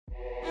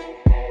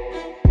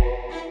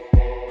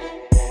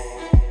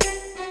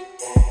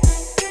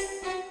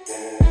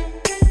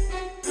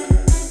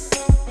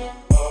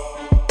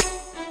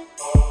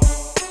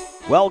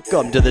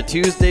Welcome to the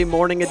Tuesday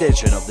morning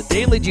edition of the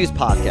Daily Juice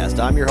Podcast.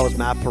 I'm your host,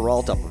 Matt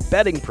Perrault of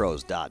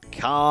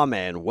bettingpros.com,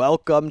 and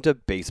welcome to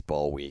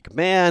Baseball Week.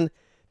 Man,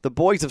 the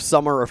boys of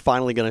summer are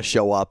finally going to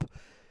show up.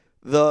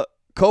 The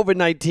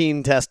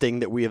COVID-19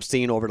 testing that we have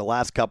seen over the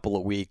last couple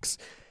of weeks,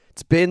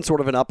 it's been sort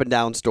of an up and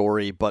down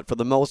story, but for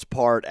the most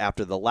part,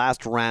 after the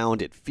last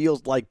round, it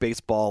feels like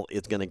baseball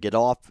is going to get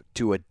off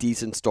to a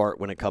decent start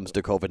when it comes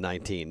to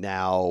COVID-19.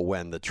 Now,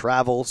 when the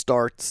travel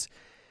starts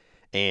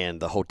and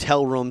the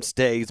hotel room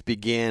stays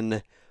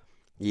begin,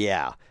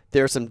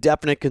 there's some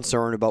definite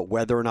concern about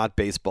whether or not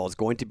baseball is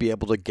going to be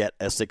able to get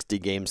a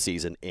 60-game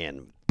season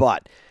in.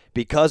 But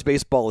because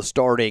baseball is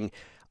starting,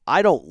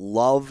 I don't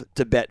love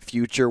to bet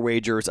future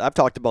wagers. I've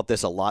talked about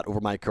this a lot over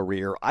my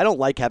career. I don't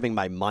like having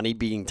my money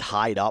being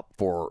tied up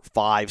for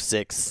 5,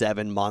 6,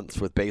 7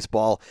 months with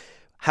baseball.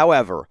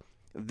 However,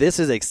 this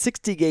is a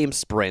 60-game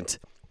sprint.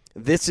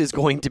 This is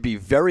going to be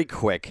very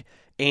quick,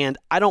 and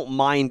I don't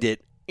mind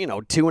it,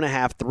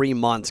 2.5, 3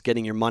 months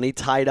getting your money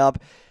tied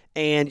up,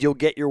 and you'll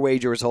get your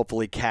wagers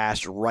hopefully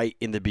cashed right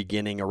in the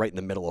beginning or right in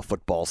the middle of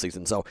football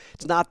season. So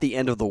it's not the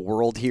end of the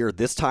world here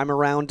this time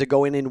around to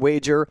go in and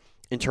wager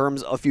in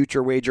terms of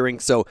future wagering.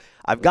 So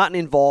I've gotten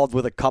involved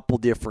with a couple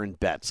different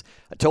bets.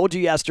 I told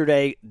you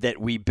yesterday that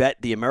we bet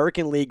the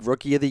American League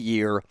Rookie of the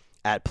Year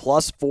at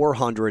plus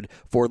 400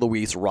 for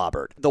Luis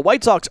Robert. The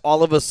White Sox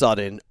all of a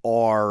sudden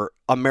are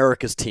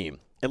America's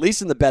team, at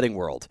least in the betting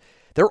world.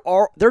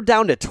 They're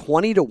down to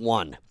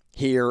 20-1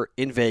 here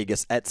in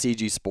Vegas at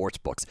CG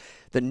Sportsbooks.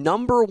 The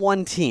number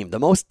one team, the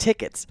most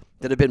tickets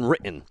that have been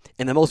written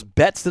and the most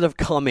bets that have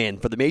come in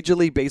for the Major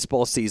League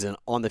Baseball season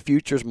on the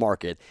futures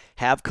market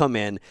have come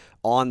in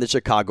on the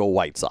Chicago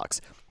White Sox.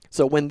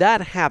 So when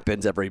that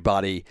happens,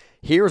 everybody,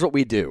 here's what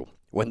we do.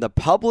 When the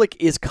public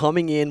is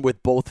coming in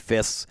with both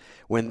fists,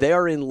 when they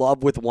are in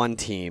love with one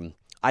team,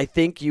 I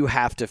think you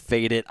have to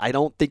fade it. I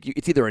don't think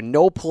it's either a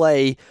no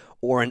play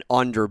or an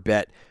under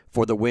bet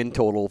for the win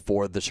total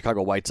for the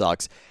Chicago White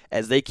Sox,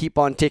 as they keep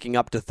on ticking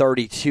up to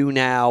 32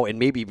 now, and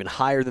maybe even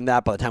higher than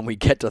that by the time we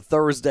get to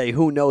Thursday.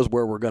 Who knows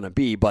where we're going to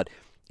be, but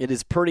it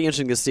is pretty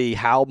interesting to see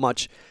how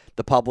much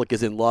the public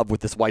is in love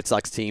with this White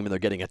Sox team, and they're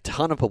getting a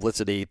ton of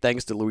publicity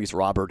thanks to Luis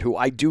Robert, who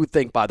I do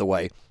think, by the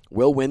way,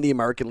 will win the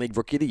American League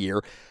Rookie of the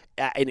Year.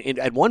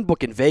 At one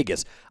book in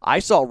Vegas, I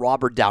saw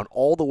Robert down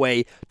all the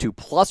way to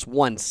plus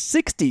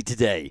 160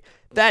 today.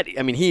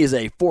 He is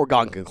a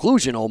foregone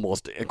conclusion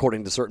almost,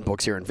 according to certain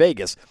books here in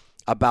Vegas,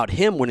 about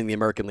him winning the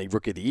American League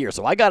Rookie of the Year.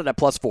 So I got it at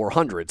plus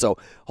 400. So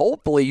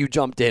hopefully you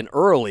jumped in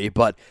early,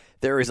 but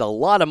there is a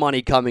lot of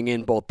money coming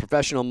in, both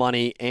professional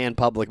money and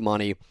public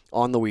money,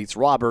 on Luis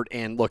Robert.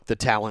 And look, the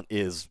talent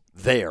is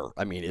there.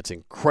 It's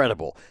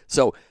incredible.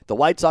 So the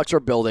White Sox are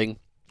building.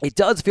 It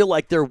does feel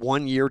like they're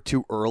 1 year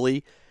too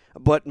early,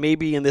 but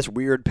maybe in this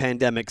weird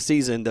pandemic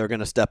season, they're going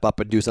to step up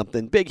and do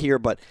something big here.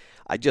 But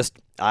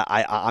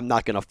I'm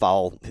not going to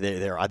follow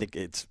there. I think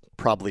it's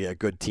probably a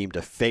good team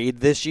to fade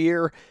this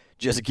year,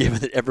 just given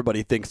that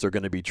everybody thinks they're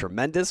going to be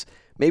tremendous.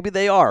 Maybe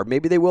they are.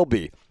 Maybe they will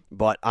be.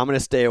 But I'm going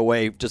to stay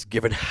away just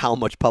given how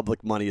much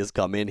public money has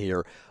come in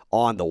here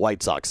on the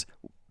White Sox.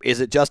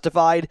 Is it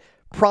justified?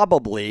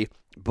 Probably.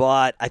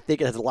 But I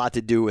think it has a lot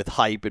to do with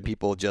hype and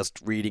people just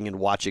reading and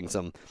watching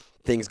some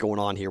things going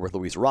on here with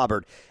Luis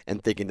Robert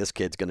and thinking this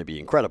kid's going to be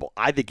incredible.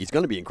 I think he's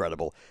going to be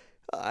incredible.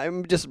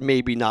 I'm just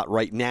maybe not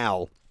right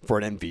now for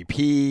an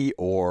MVP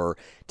or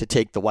to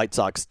take the White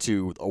Sox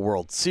to a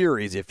World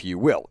Series, if you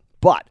will.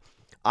 But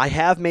I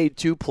have made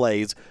 2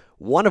 plays,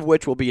 one of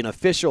which will be an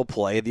official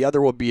play. The other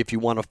will be if you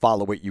want to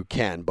follow it, you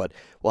can. But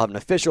we'll have an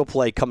official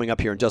play coming up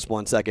here in just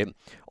 1 second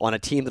on a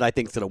team that I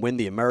think is going to win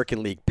the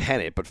American League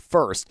pennant. But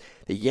first,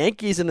 the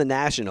Yankees and the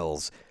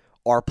Nationals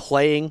are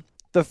playing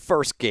the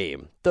first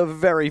game, the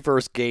very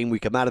first game. We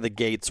come out of the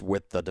gates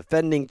with the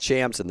defending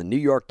champs and the New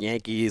York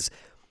Yankees,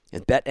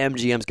 and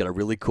BetMGM's got a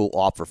really cool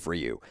offer for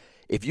you.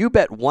 If you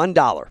bet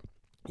 $1,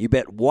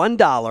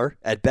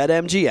 at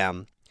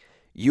BetMGM,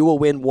 you will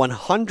win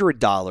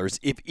 $100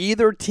 if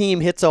either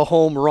team hits a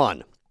home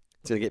run.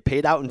 It's going to get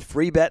paid out in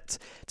free bets.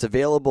 It's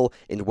available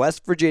in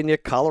West Virginia,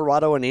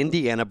 Colorado, and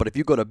Indiana, but if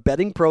you go to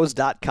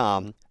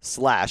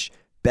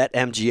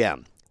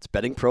bettingpros.com/BetMGM, it's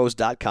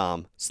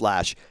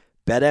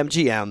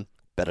bettingpros.com/BetMGM,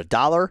 bet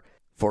 $1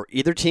 for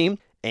either team,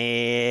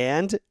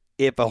 and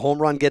if a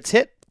home run gets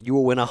hit, you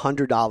will win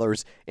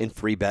 $100 in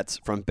free bets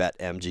from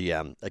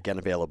BetMGM. Again,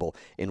 available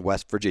in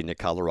West Virginia,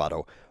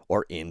 Colorado,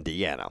 or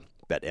Indiana.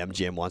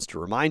 BetMGM wants to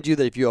remind you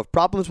that if you have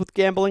problems with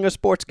gambling or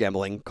sports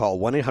gambling, call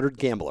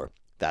 1-800-GAMBLER.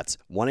 That's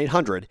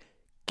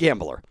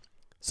 1-800-GAMBLER.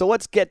 So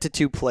let's get to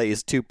 2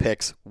 plays, 2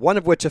 picks, one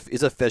of which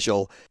is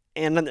official,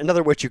 and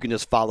another which you can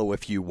just follow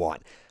if you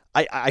want.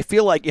 I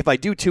feel like if I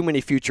do too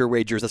many future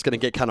wagers, that's going to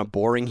get kind of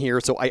boring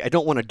here, so I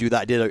don't want to do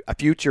that. I did a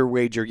future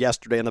wager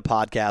yesterday on the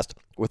podcast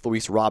with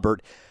Luis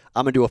Robert.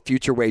 I'm going to do a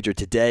future wager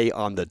today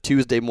on the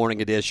Tuesday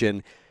morning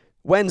edition.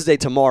 Wednesday,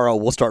 tomorrow,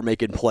 we'll start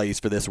making plays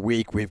for this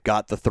week. We've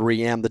got the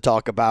 3M to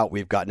talk about,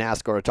 we've got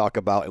NASCAR to talk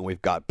about, and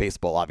we've got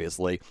baseball,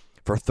 obviously,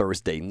 for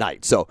Thursday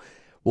night. So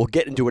we'll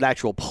get into an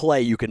actual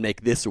play you can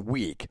make this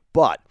week.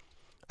 But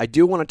I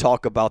do want to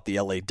talk about the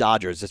LA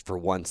Dodgers just for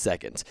 1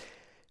 second.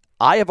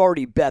 I have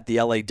already bet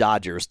the LA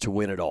Dodgers to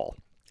win it all.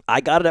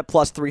 I got it at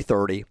plus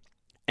 330,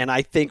 and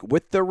I think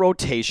with their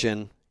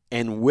rotation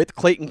and with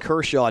Clayton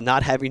Kershaw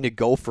not having to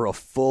go for a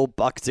full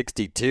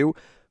 $162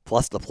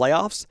 plus the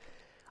playoffs,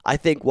 I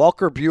think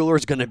Walker Buehler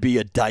is going to be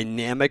a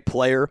dynamic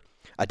player,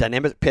 a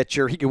dynamic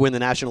pitcher. He could win the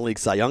National League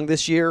Cy Young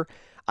this year.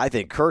 I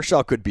think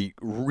Kershaw could be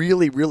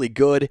really, really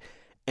good.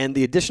 And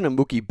the addition of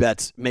Mookie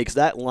Betts makes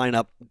that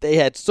lineup. They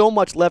had so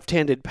much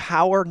left-handed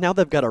power. Now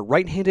they've got a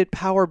right-handed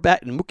power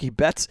bat and Mookie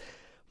Betts.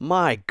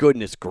 My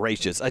goodness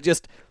gracious. I'm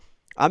just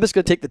going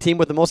to take the team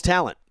with the most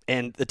talent.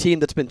 And the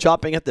team that's been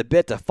chomping at the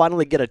bit to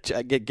finally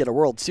get a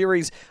World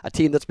Series, a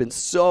team that's been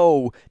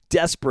so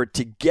desperate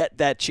to get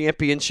that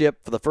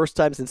championship for the first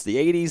time since the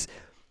 80s.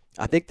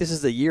 I think this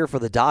is the year for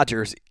the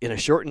Dodgers in a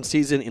shortened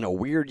season, in a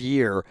weird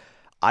year.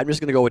 I'm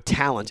just going to go with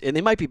talent. And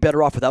they might be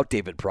better off without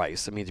David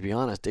Price. I mean, to be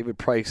honest, David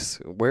Price,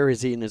 where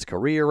is he in his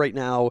career right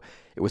now?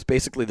 It was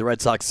basically the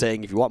Red Sox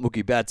saying, if you want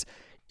Mookie Betts,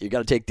 you got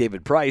to take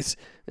David Price.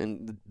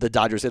 And the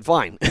Dodgers said,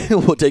 fine,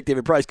 we'll take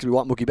David Price because we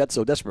want Mookie Betts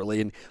so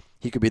desperately. And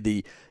he could be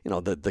the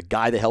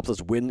guy that helps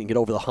us win and get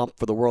over the hump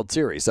for the World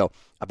Series. So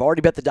I've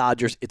already bet the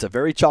Dodgers. It's a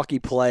very chalky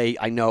play,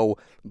 I know,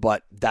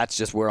 but that's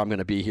just where I'm going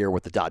to be here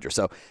with the Dodgers.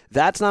 So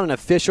that's not an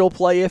official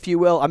play, if you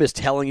will. I'm just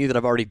telling you that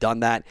I've already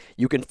done that.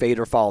 You can fade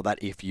or follow that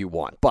if you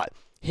want. But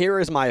here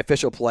is my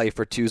official play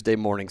for Tuesday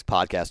morning's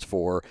podcast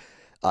for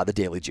the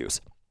Daily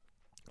Juice.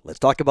 Let's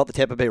talk about the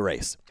Tampa Bay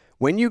Rays.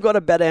 When you go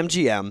to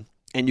BetMGM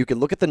and you can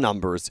look at the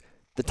numbers,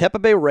 the Tampa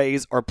Bay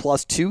Rays are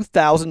plus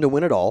 2,000 to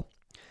win it all.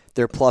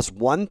 They're plus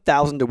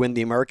 1,000 to win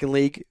the American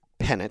League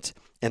pennant,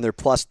 and they're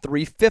plus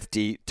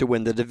 350 to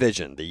win the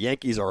division. The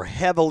Yankees are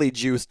heavily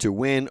juiced to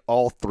win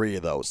all three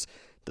of those: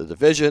 the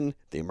division,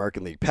 the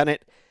American League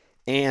pennant,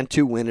 and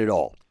to win it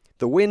all.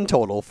 The win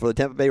total for the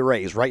Tampa Bay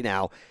Rays right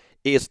now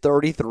is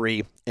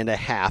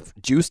 33.5,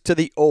 juiced to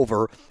the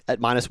over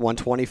at minus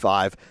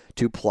 125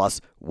 to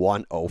plus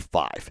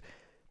 105.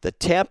 The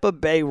Tampa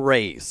Bay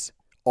Rays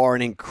are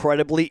an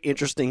incredibly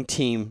interesting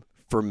team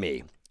for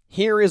me.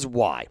 Here is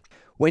why.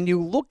 When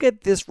you look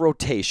at this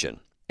rotation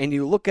and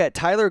you look at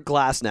Tyler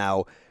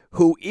Glasnow,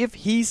 who, if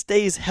he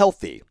stays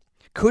healthy,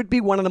 could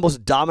be one of the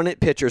most dominant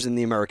pitchers in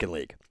the American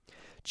League.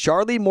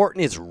 Charlie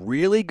Morton is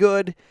really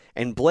good,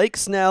 and Blake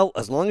Snell,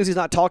 as long as he's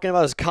not talking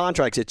about his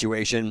contract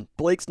situation,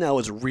 Blake Snell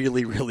is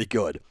really, really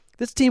good.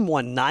 This team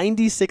won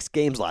 96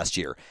 games last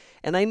year,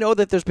 and I know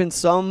that there's been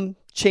some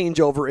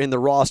changeover in the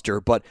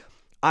roster, but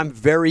I'm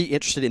very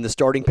interested in the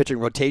starting pitching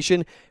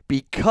rotation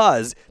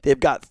because they've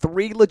got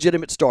three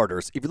legitimate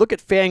starters. If you look at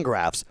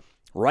Fangraphs,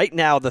 right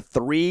now the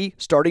three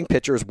starting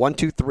pitchers, 1,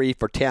 2, 3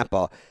 for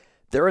Tampa,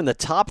 they're in the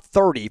top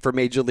 30 for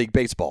Major League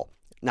Baseball.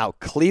 Now,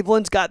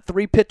 Cleveland's got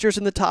three pitchers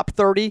in the top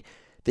 30.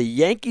 The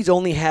Yankees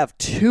only have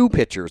two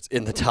pitchers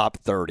in the top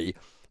 30.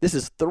 This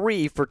is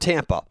 3 for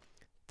Tampa.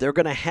 They're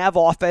going to have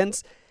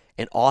offense,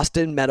 and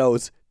Austin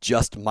Meadows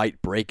just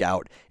might break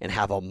out and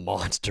have a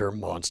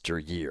monster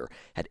year.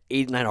 Had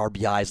 89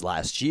 RBIs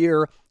last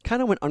year.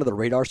 Kind of went under the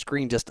radar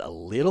screen just a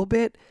little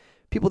bit.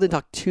 People didn't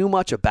talk too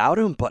much about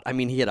him, but I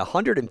mean, he had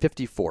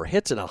 154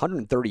 hits in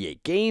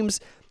 138 games,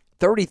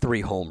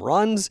 33 home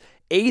runs,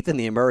 8th in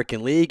the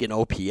American League in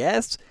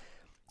OPS.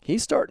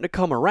 He's starting to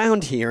come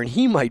around here, and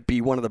he might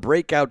be one of the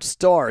breakout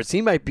stars.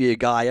 He might be a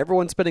guy.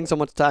 Everyone's spending so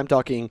much time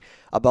talking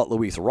about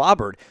Luis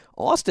Robert.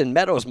 Austin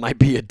Meadows might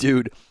be a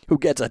dude who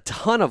gets a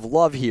ton of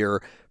love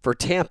here for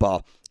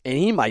Tampa, and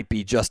he might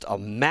be just a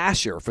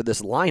masher for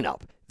this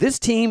lineup. This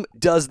team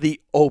does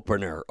the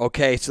opener,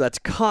 okay? So it's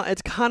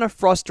kind of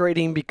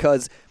frustrating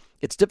because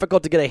it's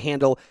difficult to get a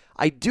handle.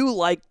 I do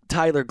like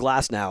Tyler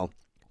Glasnow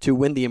to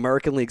win the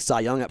American League Cy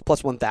Young at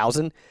plus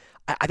 1,000.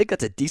 I think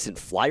that's a decent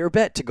flyer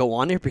bet to go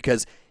on there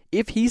because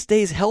if he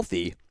stays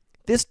healthy,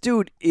 this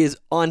dude is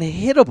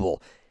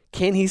unhittable.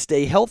 Can he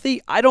stay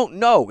healthy? I don't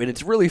know, and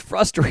it's really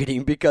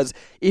frustrating because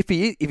if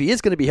he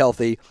is going to be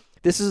healthy,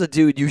 this is a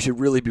dude you should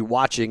really be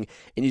watching,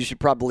 and you should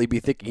probably be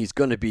thinking he's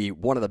going to be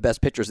one of the best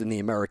pitchers in the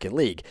American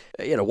League.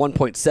 He had a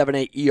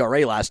 1.78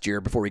 ERA last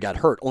year before he got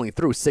hurt, only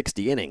threw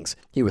 60 innings.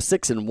 He was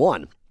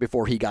 6-1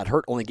 before he got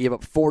hurt, only gave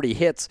up 40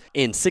 hits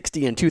in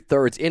 60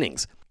 2/3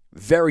 innings.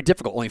 Very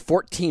difficult, only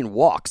 14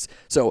 walks.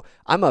 So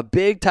I'm a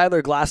big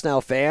Tyler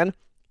Glasnow fan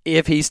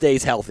if he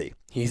stays healthy.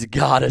 He's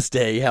got to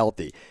stay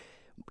healthy.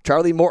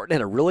 Charlie Morton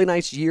had a really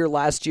nice year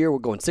last year. We're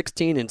going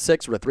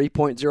 16-6 with a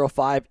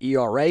 3.05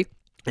 ERA.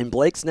 And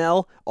Blake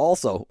Snell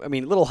also, a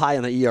little high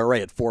on the ERA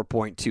at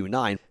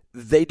 4.29.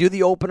 They do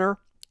the opener,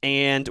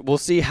 and we'll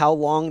see how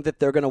long that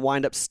they're going to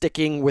wind up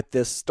sticking with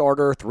this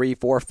starter, 3,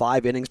 4,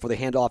 5 innings for the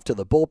handoff to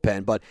the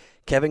bullpen. But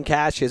Kevin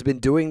Cash has been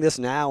doing this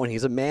now, and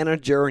he's a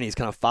manager, and he's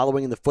kind of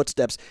following in the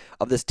footsteps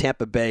of this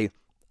Tampa Bay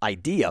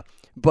idea.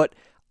 But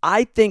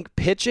I think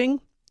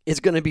pitching is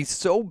going to be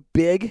so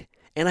big,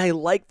 and I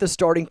like the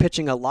starting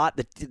pitching a lot.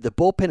 The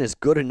bullpen is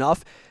good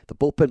enough, the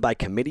bullpen by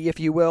committee, if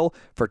you will,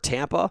 for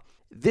Tampa.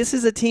 This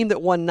is a team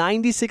that won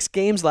 96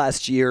 games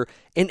last year,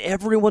 and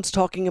everyone's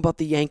talking about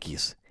the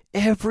Yankees.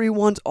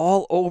 Everyone's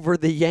all over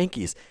the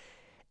Yankees.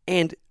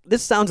 And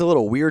this sounds a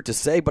little weird to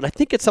say, but I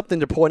think it's something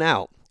to point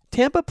out.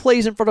 Tampa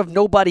plays in front of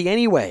nobody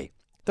anyway.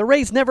 The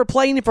Rays never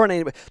play in front of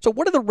anybody. So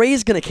what are the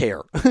Rays going to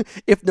care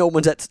if no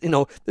one's at,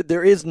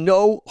 there is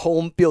no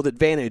home field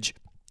advantage.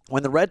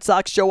 When the Red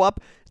Sox show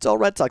up, it's all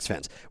Red Sox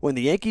fans. When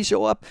the Yankees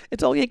show up,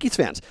 it's all Yankees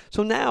fans.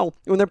 So now,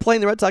 when they're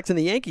playing the Red Sox and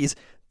the Yankees,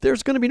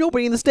 there's going to be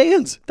nobody in the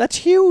stands. That's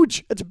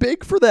huge. It's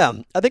big for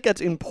them. I think that's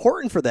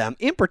important for them,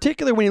 in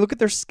particular when you look at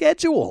their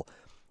schedule.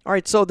 All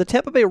right, so the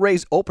Tampa Bay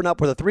Rays open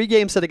up with a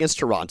 3-game set against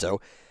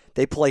Toronto.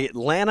 They play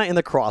Atlanta in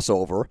the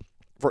crossover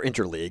for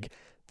Interleague.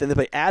 Then they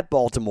play at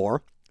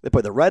Baltimore. They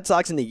play the Red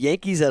Sox and the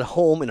Yankees at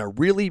home in a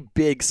really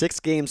big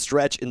 6-game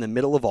stretch in the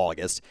middle of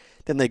August.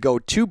 Then they go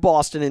to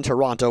Boston and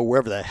Toronto,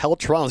 wherever the hell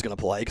Toronto's going to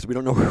play, because we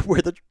don't know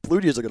where the Blue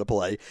Jays are going to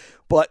play.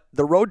 But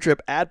the road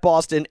trip at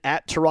Boston,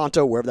 at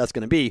Toronto, wherever that's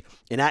going to be,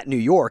 and at New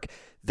York,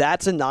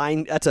 that's a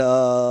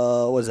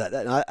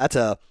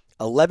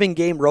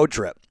 11-game road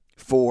trip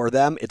for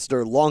them. It's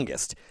their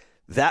longest.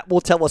 That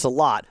will tell us a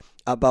lot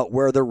about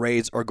where the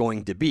Rays are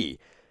going to be.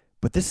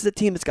 But this is a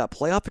team that's got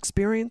playoff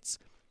experience.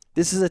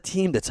 This is a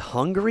team that's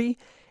hungry,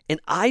 and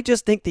I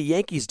just think the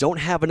Yankees don't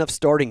have enough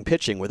starting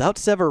pitching. Without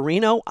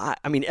Severino,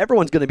 I mean,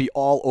 everyone's going to be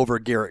all over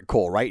Garrett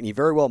Cole, right? And he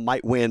very well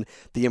might win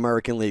the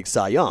American League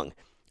Cy Young.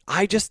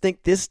 I just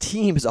think this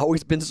team has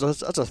always been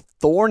such a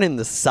thorn in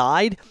the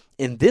side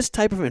in this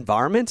type of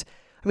environment.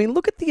 I mean,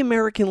 look at the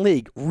American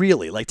League,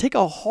 really. Like, take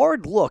a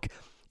hard look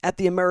at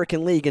the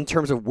American League in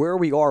terms of where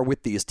we are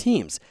with these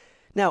teams.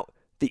 Now,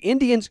 the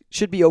Indians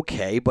should be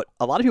okay, but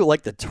a lot of people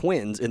like the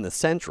Twins in the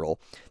Central.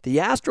 The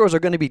Astros are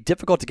going to be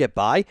difficult to get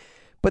by,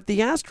 but the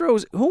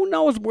Astros, who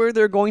knows where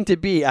they're going to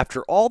be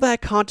after all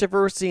that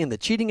controversy and the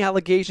cheating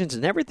allegations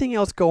and everything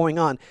else going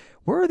on.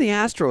 Where are the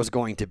Astros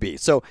going to be?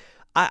 So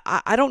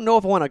I don't know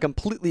if I want to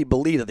completely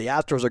believe that the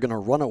Astros are going to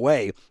run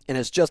away and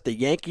it's just the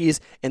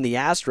Yankees and the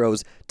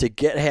Astros to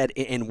get ahead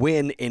and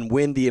win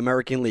the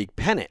American League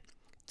pennant.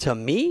 To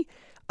me,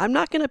 I'm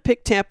not going to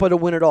pick Tampa to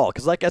win it all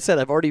because, like I said,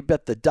 I've already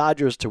bet the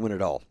Dodgers to win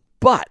it all.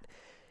 But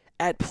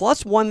at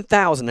plus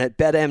 1,000 at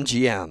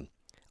BetMGM,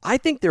 I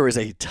think there is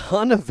a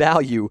ton of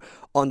value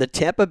on the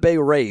Tampa Bay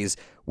Rays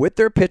with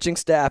their pitching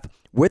staff,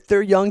 with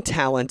their young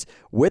talent,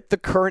 with the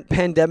current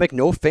pandemic,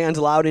 no fans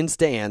allowed in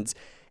stands,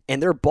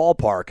 and their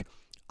ballpark.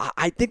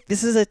 I think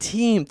this is a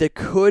team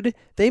that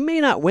they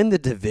may not win the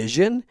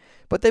division,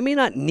 but they may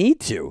not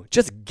need to.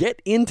 Just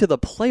get into the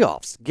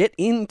playoffs, get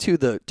into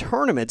the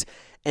tournament,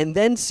 and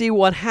then see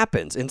what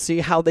happens and see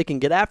how they can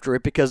get after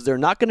it because they're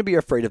not going to be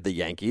afraid of the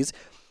Yankees.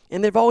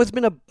 And they've always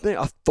been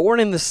a thorn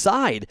in the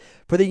side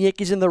for the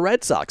Yankees and the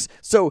Red Sox.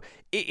 So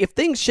if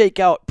things shake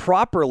out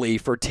properly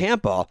for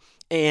Tampa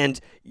and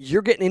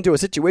you're getting into a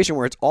situation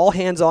where it's all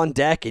hands on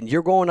deck and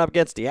you're going up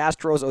against the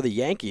Astros or the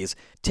Yankees,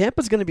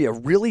 Tampa's going to be a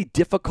really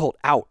difficult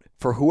out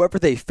for whoever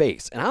they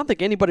face. And I don't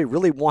think anybody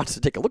really wants to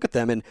take a look at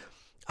them. And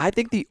I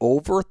think the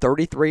over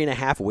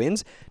 33.5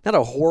 wins, not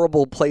a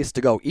horrible place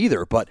to go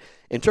either. But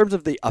in terms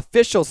of the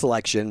official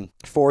selection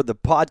for the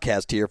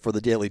podcast here for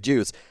the Daily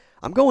Juice,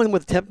 I'm going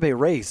with the Tampa Bay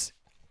Rays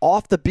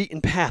off the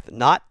beaten path,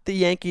 not the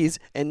Yankees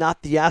and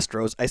not the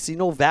Astros. I see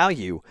no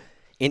value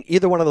in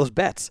either one of those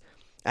bets.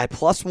 At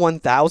plus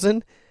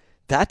 1,000,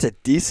 that's a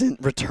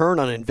decent return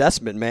on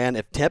investment, man,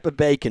 if Tampa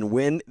Bay can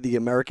win the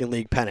American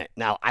League pennant.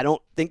 Now, I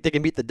don't think they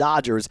can beat the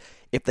Dodgers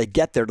if they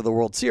get there to the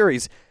World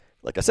Series.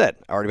 Like I said,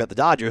 I already bet the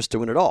Dodgers to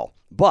win it all.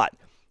 But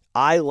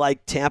I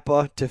like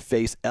Tampa to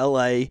face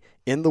LA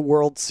in the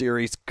World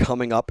Series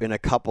coming up in a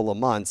couple of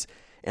months.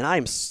 And I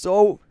am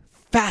so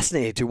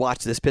fascinated to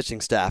watch this pitching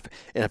staff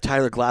and if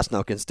Tyler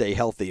Glasnow can stay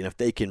healthy and if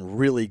they can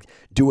really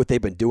do what they've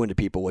been doing to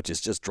people, which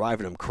is just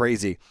driving them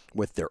crazy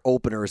with their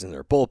openers and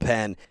their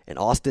bullpen. And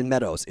Austin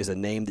Meadows is a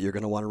name that you're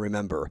going to want to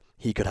remember.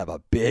 He could have a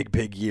big,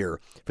 big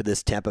year for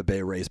this Tampa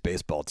Bay Rays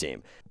baseball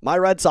team. My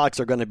Red Sox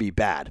are going to be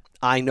bad.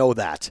 I know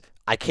that.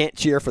 I can't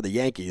cheer for the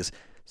Yankees,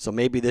 so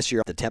maybe this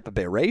year the Tampa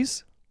Bay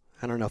Rays?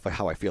 I don't know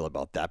how I feel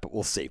about that, but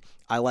we'll see.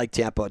 I like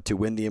Tampa to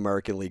win the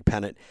American League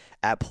pennant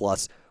at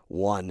plus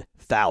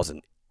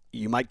 1,000.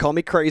 You might call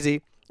me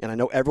crazy, and I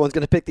know everyone's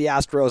going to pick the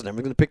Astros and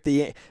everyone's going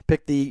to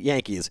pick the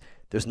Yankees.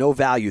 There's no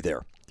value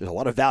there. There's a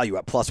lot of value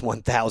at plus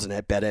 1,000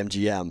 at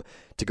BetMGM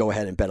to go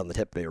ahead and bet on the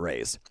Tampa Bay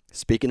Rays.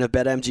 Speaking of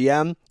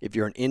BetMGM, if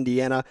you're in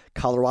Indiana,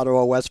 Colorado,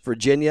 or West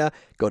Virginia,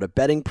 go to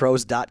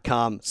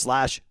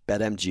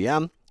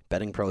bettingpros.com/BetMGM,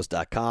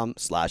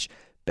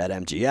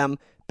 bettingpros.com/BetMGM.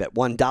 Bet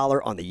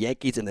 $1 on the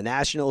Yankees and the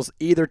Nationals.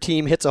 Either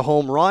team hits a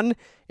home run,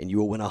 and you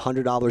will win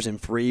 $100 in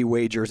free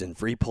wagers and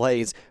free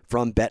plays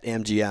from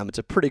BetMGM. It's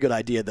a pretty good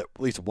idea that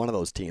at least one of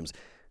those teams,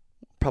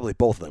 probably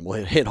both of them,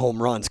 will hit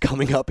home runs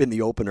coming up in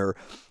the opener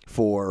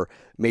for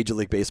Major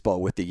League Baseball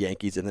with the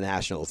Yankees and the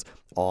Nationals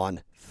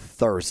on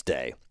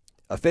Thursday.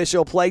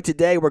 Official play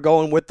today, we're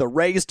going with the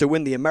Rays to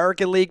win the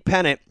American League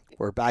pennant.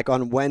 We're back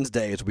on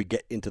Wednesday as we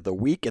get into the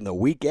week and the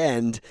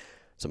weekend.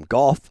 Some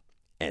golf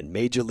and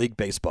Major League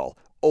Baseball.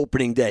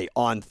 Opening day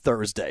on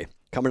Thursday.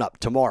 Coming up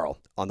tomorrow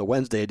on the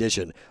Wednesday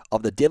edition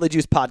of the Daily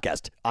Juice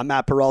Podcast. I'm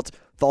Matt Perrault.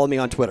 Follow me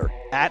on Twitter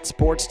at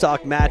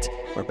SportsTalkMatt.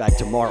 We're back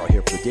tomorrow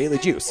here for the Daily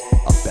Juice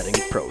of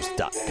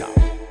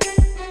BettingPros.com.